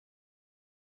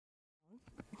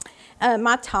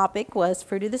My topic was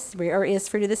fruit of the Spirit, or is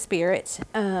fruit of the Spirit.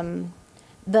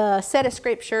 The set of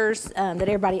scriptures that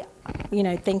everybody,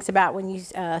 thinks about when you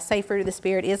say fruit of the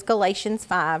Spirit is Galatians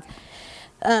 5,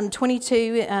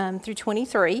 22 through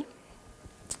 23.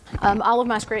 All of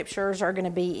my scriptures are going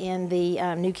to be in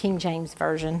the New King James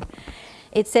Version.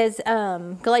 It says,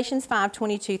 Galatians 5,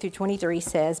 22 through 23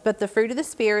 says, "But the fruit of the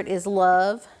Spirit is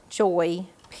love, joy,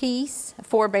 peace,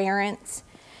 forbearance,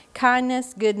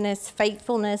 kindness, goodness,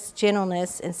 faithfulness,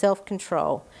 gentleness, and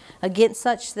self-control. Against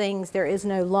such things there is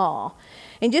no law."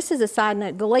 And just as a side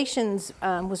note, Galatians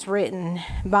was written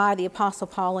by the Apostle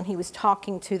Paul, and he was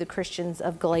talking to the Christians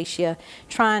of Galatia,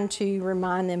 trying to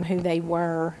remind them who they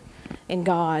were in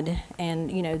God and,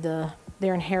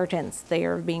 their inheritance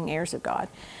there of being heirs of God.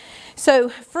 So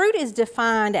fruit is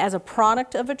defined as a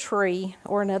product of a tree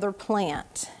or another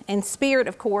plant. And Spirit,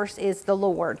 of course, is the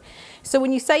Lord. So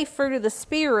when you say fruit of the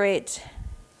Spirit,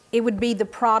 it would be the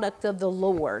product of the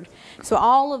Lord. So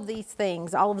all of these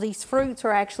things, all of these fruits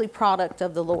are actually product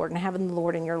of the Lord and having the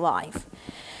Lord in your life.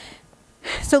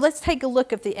 So let's take a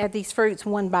look at these fruits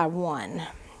one by one.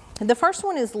 The first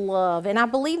one is love, and I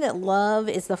believe that love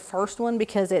is the first one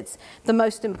because it's the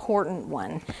most important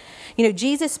one.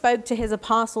 Jesus spoke to his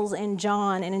apostles in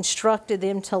John and instructed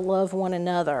them to love one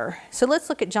another. So let's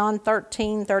look at John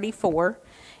 13:34.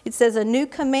 It says, "A new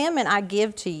commandment I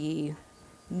give to you,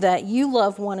 that you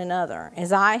love one another.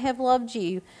 As I have loved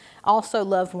you, also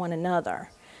love one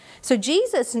another." So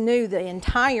Jesus knew the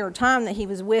entire time that he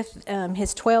was with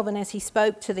his 12, and as he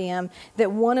spoke to them,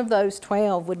 that one of those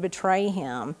 12 would betray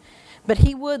him. But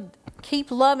he would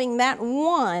keep loving that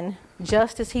one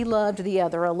just as he loved the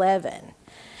other 11.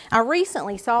 I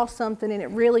recently saw something, and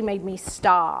it really made me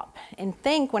stop and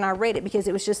think when I read it, because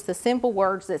it was just the simple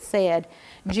words that said,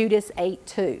 Judas ate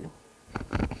too.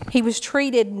 He was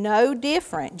treated no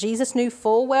different. Jesus knew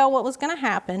full well what was going to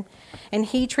happen, and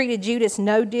he treated Judas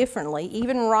no differently.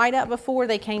 Even right up before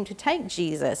they came to take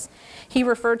Jesus, he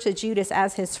referred to Judas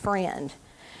as his friend.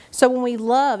 So when we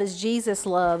love as Jesus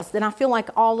loves, then I feel like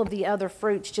all of the other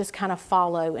fruits just kind of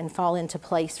follow and fall into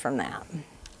place from that.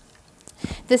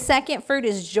 The second fruit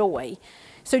is joy.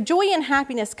 So joy and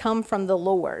happiness come from the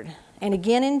Lord. And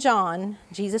again in John,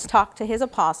 Jesus talked to his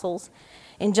apostles.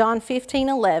 In John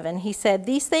 15:11, he said,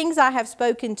 "These things I have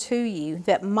spoken to you,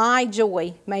 that my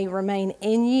joy may remain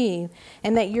in you,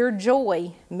 and that your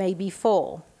joy may be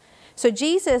full." So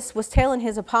Jesus was telling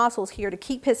his apostles here to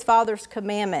keep his Father's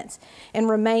commandments and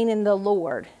remain in the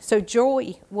Lord. So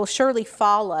joy will surely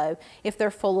follow if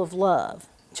they're full of love,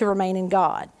 to remain in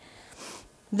God.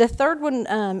 The third one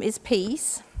is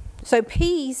peace. So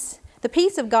peace, the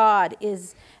peace of God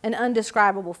is an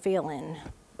undescribable feeling.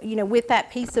 With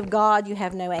that peace of God, you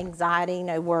have no anxiety,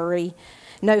 no worry,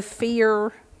 no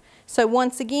fear. So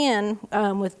once again,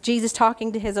 with Jesus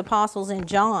talking to his apostles in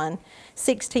John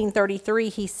 16:33,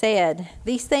 he said,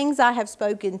 "These things I have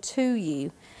spoken to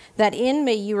you, that in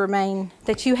me you remain,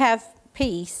 that you have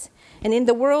peace, and in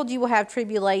the world you will have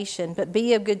tribulation, but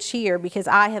be of good cheer, because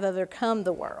I have overcome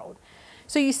the world."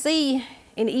 So you see,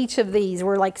 in each of these,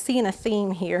 we're like seeing a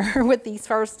theme here with these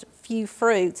first few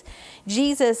fruits.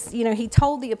 Jesus, he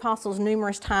told the apostles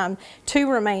numerous times to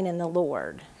remain in the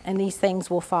Lord, and these things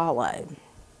will follow.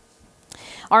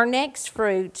 Our next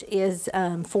fruit is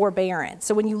forbearance.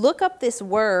 So when you look up this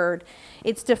word,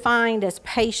 it's defined as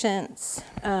patience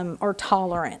or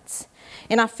tolerance.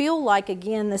 And I feel like,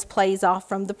 again, this plays off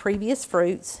from the previous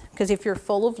fruits, because if you're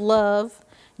full of love,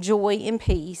 joy, and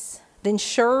peace, then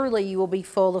surely you will be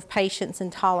full of patience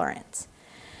and tolerance.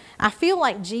 I feel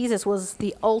like Jesus was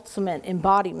the ultimate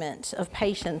embodiment of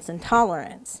patience and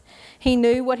tolerance. He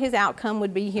knew what his outcome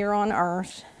would be here on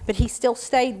earth, but he still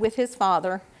stayed with his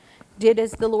Father, did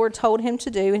as the Lord told him to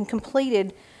do, and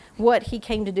completed what he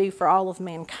came to do for all of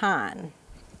mankind.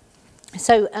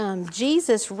 So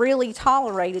Jesus really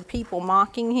tolerated people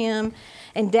mocking him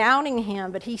and doubting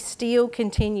him, but he still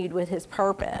continued with his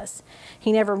purpose.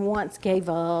 He never once gave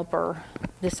up or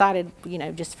decided,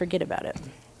 just forget about it.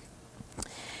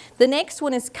 The next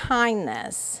one is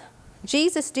kindness.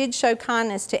 Jesus did show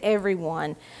kindness to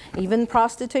everyone, even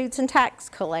prostitutes and tax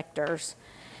collectors.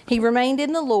 He remained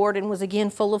in the Lord and was again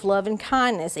full of love and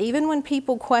kindness, even when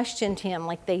people questioned him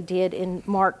like they did in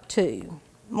Mark 2.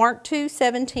 Mark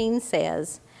 2:17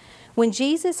 says, "When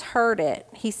Jesus heard it,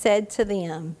 he said to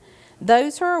them,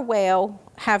 'Those who are well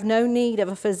have no need of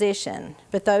a physician,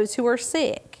 but those who are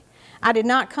sick. I did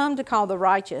not come to call the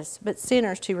righteous, but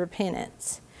sinners to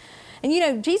repentance.'"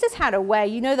 And Jesus had a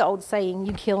way, the old saying,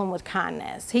 you kill him with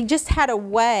kindness. He just had a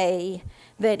way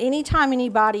that anytime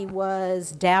anybody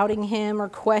was doubting him or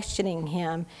questioning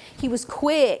him, he was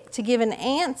quick to give an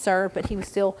answer, but he was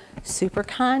still super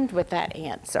kind with that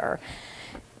answer.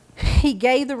 He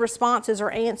gave the responses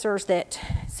or answers that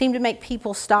seemed to make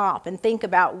people stop and think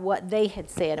about what they had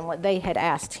said and what they had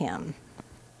asked him.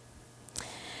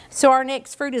 So our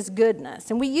next fruit is goodness.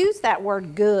 And we use that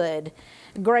word good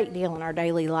a great deal in our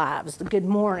daily lives. Good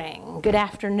morning, good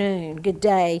afternoon, good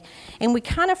day. And we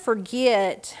kind of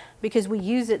forget, because we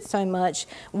use it so much,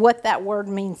 what that word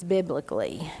means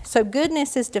biblically. So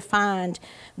goodness is defined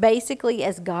basically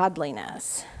as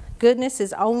godliness. Goodness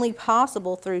is only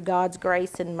possible through God's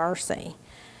grace and mercy.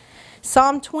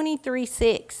 Psalm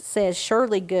 23:6 says,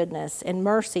 "Surely goodness and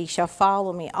mercy shall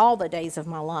follow me all the days of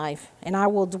my life, and I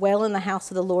will dwell in the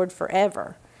house of the Lord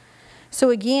forever." So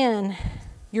again,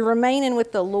 your remaining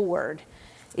with the Lord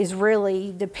is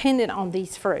really dependent on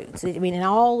these fruits. I mean, in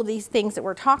all of these things that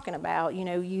we're talking about,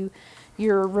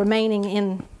 you're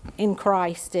remaining in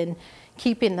Christ and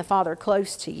keeping the Father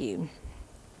close to you.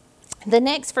 The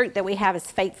next fruit that we have is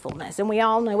faithfulness, and we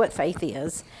all know what faith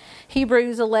is.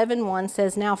 Hebrews 11:1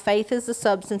 says, "Now faith is the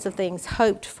substance of things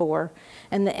hoped for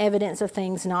and the evidence of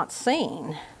things not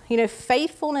seen."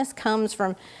 Faithfulness comes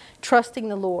from trusting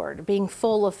the Lord, being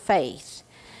full of faith.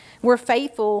 We're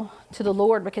faithful to the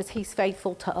Lord because He's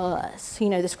faithful to us.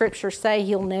 The scriptures say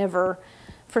He'll never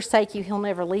forsake you, He'll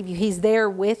never leave you. He's there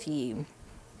with you.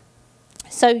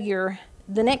 So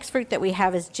the next fruit that we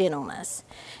have is gentleness.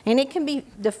 And it can be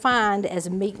defined as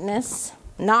meekness,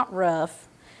 not rough,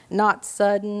 not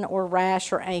sudden or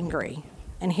rash or angry.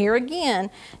 And here again,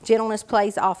 gentleness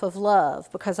plays off of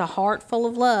love, because a heart full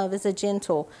of love is a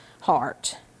gentle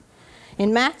heart.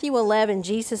 In Matthew 11,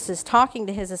 Jesus is talking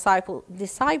to his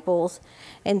disciples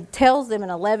and tells them in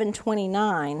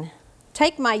 11:29,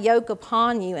 "Take my yoke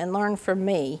upon you and learn from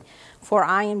me, for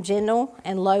I am gentle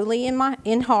and lowly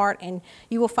in heart, and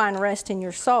you will find rest in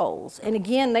your souls." And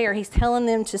again there, he's telling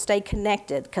them to stay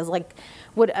connected, because like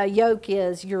what a yoke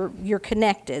is, you're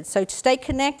connected. So to stay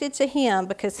connected to him,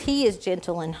 because he is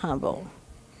gentle and humble.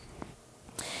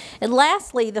 And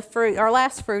lastly, our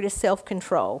last fruit is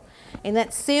self-control. And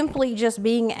that's simply just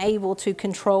being able to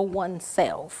control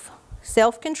oneself.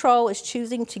 Self-control is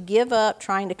choosing to give up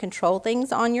trying to control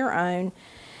things on your own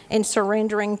and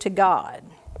surrendering to God.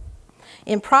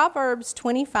 In Proverbs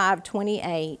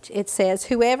 25:28, it says,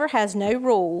 "Whoever has no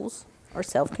rules," or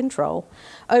self-control,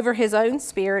 "over his own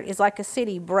spirit is like a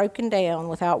city broken down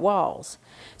without walls."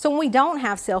 So when we don't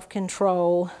have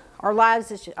self-control, our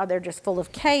lives they're just full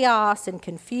of chaos and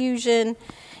confusion,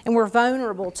 and we're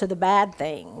vulnerable to the bad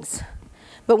things.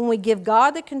 But when we give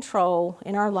God the control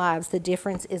in our lives, the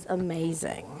difference is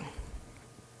amazing.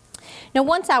 Now,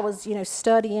 once I was,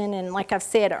 studying, and like I've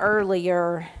said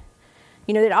earlier,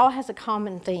 it all has a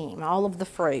common theme, all of the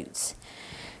fruits.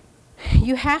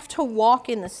 You have to walk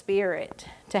in the Spirit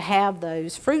to have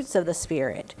those fruits of the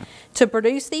Spirit. To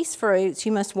produce these fruits,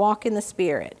 you must walk in the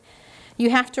Spirit. You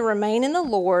have to remain in the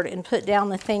Lord and put down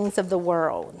the things of the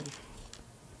world.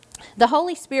 The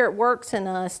Holy Spirit works in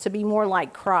us to be more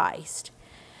like Christ.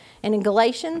 And in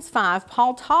Galatians 5,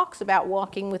 Paul talks about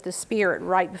walking with the Spirit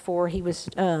right before he was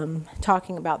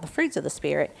talking about the fruits of the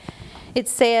Spirit. It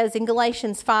says in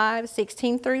Galatians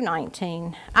 5:16 through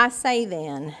 19, "I say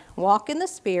then, walk in the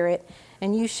Spirit,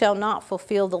 and you shall not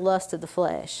fulfill the lust of the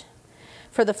flesh.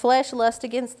 For the flesh lusts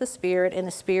against the Spirit, and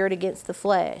the Spirit against the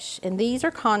flesh. And these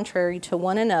are contrary to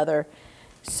one another,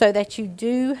 so that you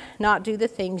do not do the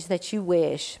things that you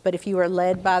wish. But if you are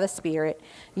led by the Spirit,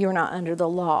 you are not under the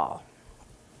law."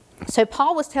 So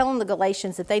Paul was telling the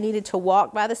Galatians that they needed to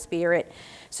walk by the Spirit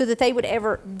so that they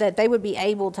would be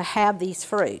able to have these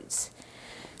fruits,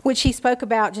 which he spoke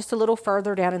about just a little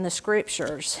further down in the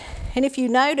scriptures. And if you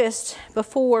noticed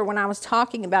before, when I was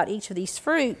talking about each of these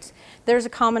fruits, there's a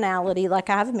commonality, like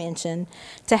I've mentioned,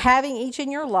 to having each in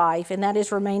your life, and that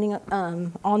is remaining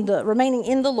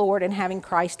in the Lord and having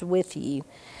Christ with you.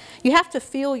 You have to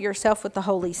fill yourself with the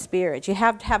Holy Spirit. You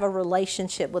have to have a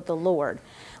relationship with the Lord.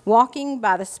 Walking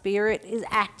by the Spirit is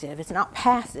active. It's not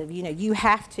passive. You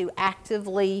have to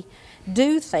actively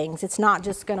do things. It's not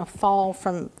just going to fall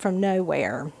from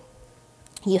nowhere.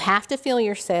 You have to fill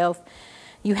yourself.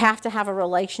 You have to have a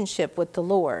relationship with the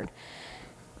Lord.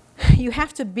 You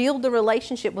have to build the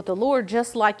relationship with the Lord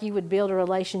just like you would build a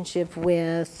relationship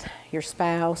with your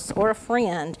spouse or a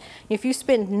friend. If you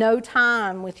spend no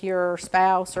time with your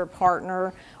spouse or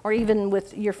partner or even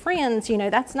with your friends,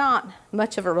 that's not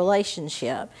much of a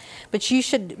relationship. But you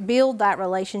should build that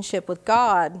relationship with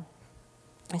God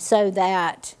so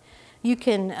that you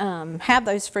can have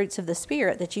those fruits of the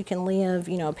Spirit, that you can live,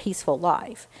 a peaceful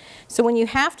life. So when you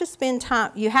have to spend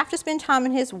time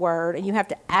in His Word, and you have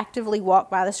to actively walk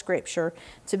by the Scripture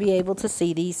to be able to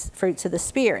see these fruits of the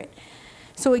Spirit.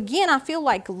 So again, I feel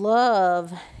like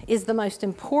love is the most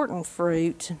important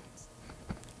fruit,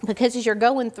 because as you're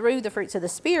going through the fruits of the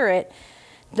Spirit,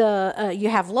 you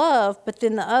have love, but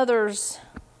then the others,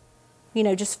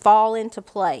 just fall into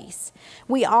place.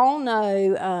 We all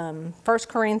know 1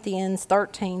 Corinthians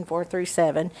 13,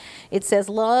 4-7. It says,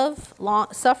 love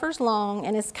suffers long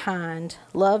and is kind.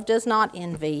 Love does not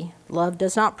envy. Love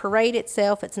does not parade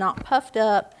itself. It's not puffed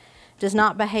up, does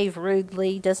not behave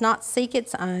rudely, does not seek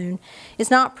its own, is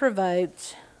not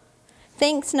provoked,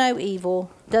 thinks no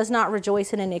evil, does not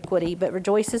rejoice in iniquity, but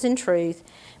rejoices in truth,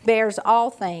 bears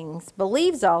all things,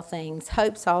 believes all things,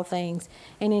 hopes all things,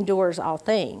 and endures all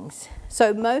things.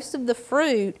 So most of the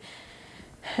fruit,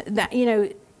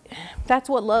 that's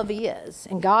what love is,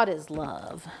 and God is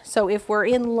love. So if we're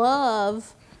in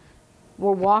love,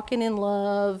 we're walking in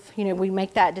love, we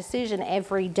make that decision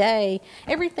every day,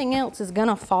 everything else is going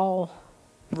to fall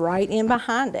right in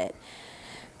behind it.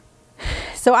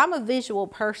 So I'm a visual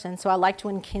person, so I liked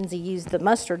when Kenzie used the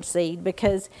mustard seed,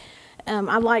 because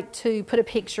I like to put a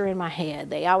picture in my head.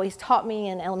 They always taught me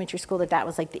in elementary school that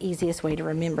was like the easiest way to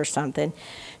remember something.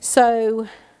 So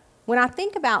when I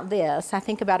think about this, I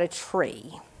think about a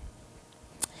tree.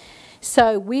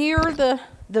 So we're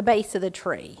the base of the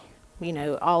tree,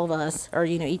 all of us, or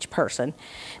each person.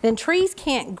 Then trees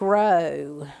can't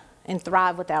grow and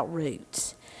thrive without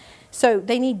roots. So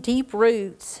they need deep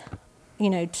roots,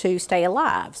 to stay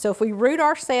alive. So if we root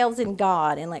ourselves in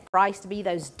God and let Christ be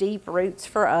those deep roots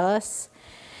for us,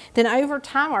 then over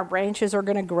time our branches are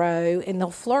going to grow and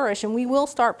they'll flourish, and we will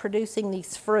start producing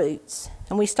these fruits.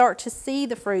 And we start to see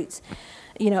the fruits,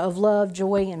 of love,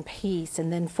 joy, and peace,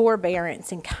 and then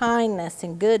forbearance and kindness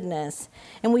and goodness.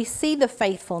 And we see the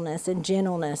faithfulness and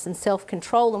gentleness and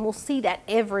self-control, and we'll see that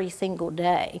every single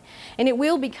day. And it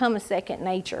will become a second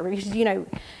nature, because,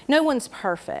 no one's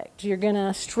perfect. You're going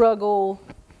to struggle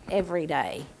every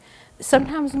day,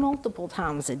 sometimes multiple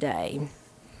times a day.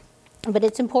 But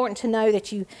it's important to know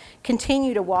that you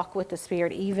continue to walk with the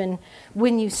Spirit even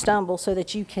when you stumble, so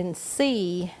that you can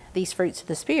see these fruits of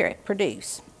the Spirit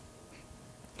produce.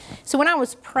 So when I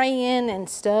was praying and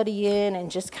studying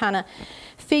and just kind of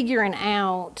figuring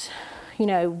out,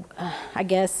 I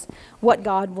guess what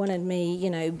God wanted me,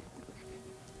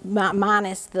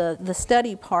 minus the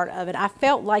study part of it, I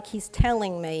felt like He's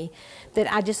telling me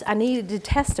that I needed to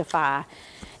testify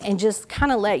and just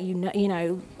kind of let you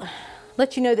know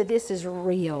that this is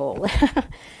real.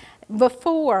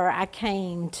 Before I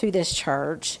came to this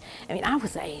church, I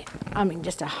was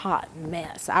just a hot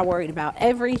mess. I worried about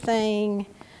everything.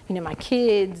 My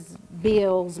kids,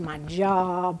 bills, my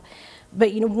job.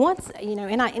 But, once,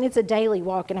 and it's a daily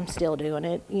walk, and I'm still doing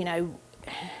it,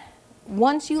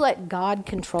 once you let God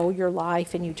control your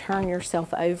life and you turn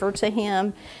yourself over to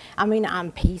Him,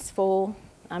 I'm peaceful.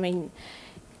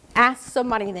 Ask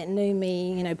somebody that knew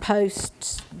me,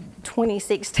 post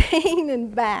 2016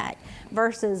 and back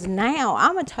versus now.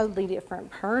 I'm a totally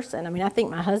different person. I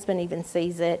think my husband even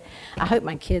sees it. I hope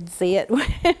my kids see it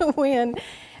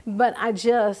but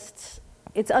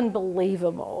it's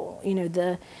unbelievable. You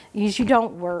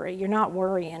don't worry. You're not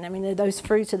worrying. Those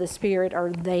fruits of the Spirit are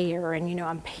there, and,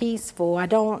 I'm peaceful. I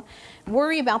don't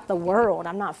worry about the world.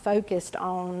 I'm not focused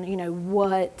on,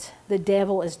 what the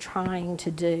devil is trying to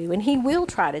do. And he will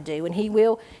try to do, and he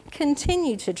will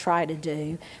continue to try to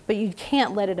do. But you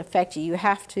can't let it affect you. You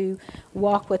have to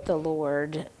walk with the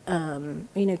Lord,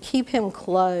 keep Him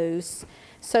close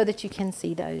so that you can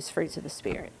see those fruits of the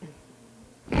Spirit.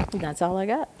 And that's all I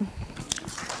got.